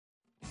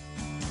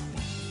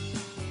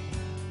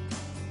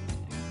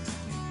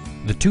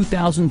the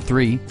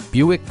 2003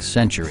 Buick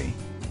Century.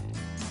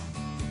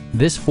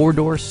 This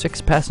four-door,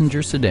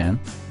 six-passenger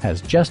sedan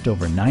has just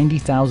over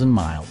 90,000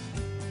 miles.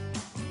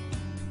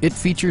 It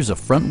features a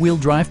front-wheel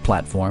drive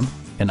platform,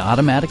 an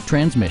automatic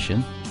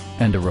transmission,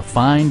 and a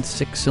refined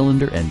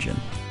six-cylinder engine.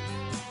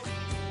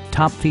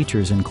 Top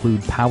features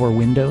include power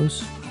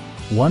windows,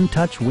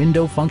 one-touch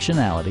window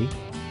functionality,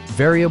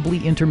 variably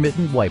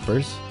intermittent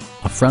wipers,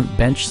 a front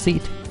bench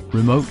seat,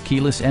 remote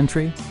keyless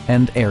entry,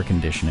 and air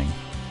conditioning.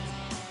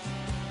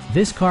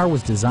 This car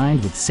was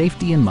designed with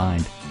safety in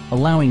mind,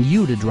 allowing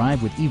you to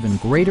drive with even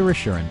greater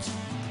assurance.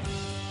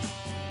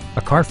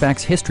 A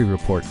Carfax history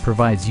report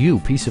provides you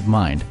peace of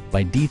mind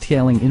by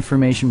detailing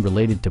information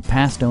related to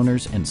past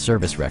owners and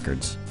service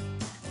records.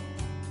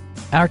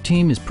 Our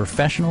team is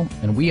professional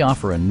and we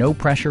offer a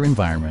no-pressure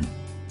environment.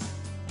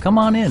 Come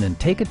on in and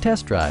take a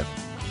test drive.